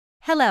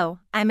Hello,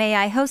 I'm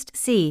AI host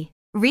C.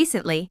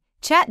 Recently,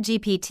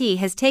 ChatGPT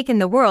has taken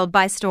the world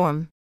by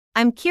storm.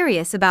 I'm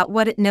curious about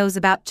what it knows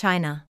about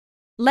China.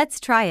 Let's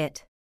try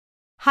it.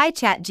 Hi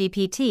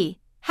ChatGPT,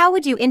 how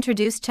would you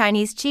introduce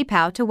Chinese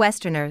Qipao to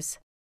Westerners?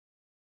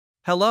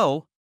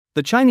 Hello.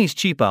 The Chinese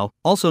Qipao,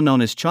 also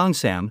known as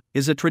cheongsam,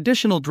 is a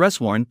traditional dress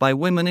worn by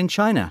women in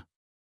China.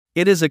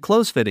 It is a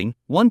close-fitting,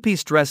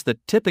 one-piece dress that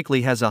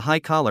typically has a high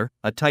collar,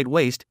 a tight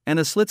waist, and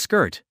a slit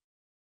skirt.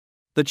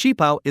 The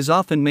qipao is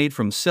often made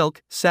from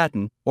silk,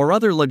 satin, or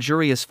other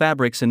luxurious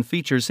fabrics and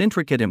features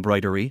intricate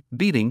embroidery,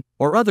 beading,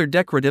 or other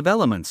decorative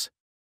elements.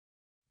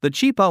 The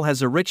qipao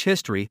has a rich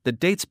history that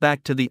dates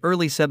back to the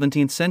early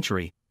 17th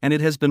century, and it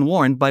has been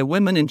worn by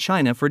women in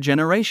China for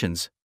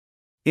generations.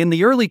 In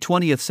the early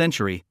 20th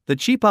century, the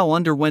qipao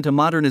underwent a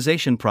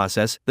modernization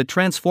process that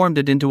transformed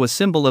it into a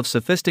symbol of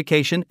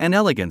sophistication and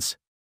elegance.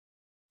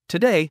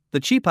 Today, the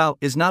qipao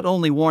is not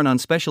only worn on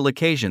special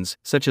occasions,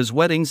 such as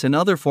weddings and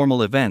other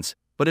formal events,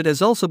 but it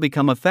has also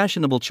become a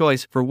fashionable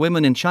choice for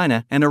women in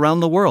China and around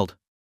the world.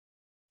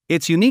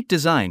 Its unique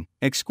design,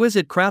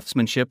 exquisite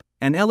craftsmanship,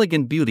 and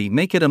elegant beauty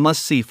make it a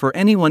must-see for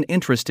anyone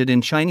interested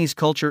in Chinese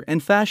culture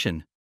and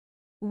fashion.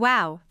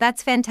 Wow,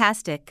 that's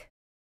fantastic.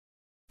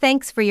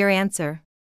 Thanks for your answer.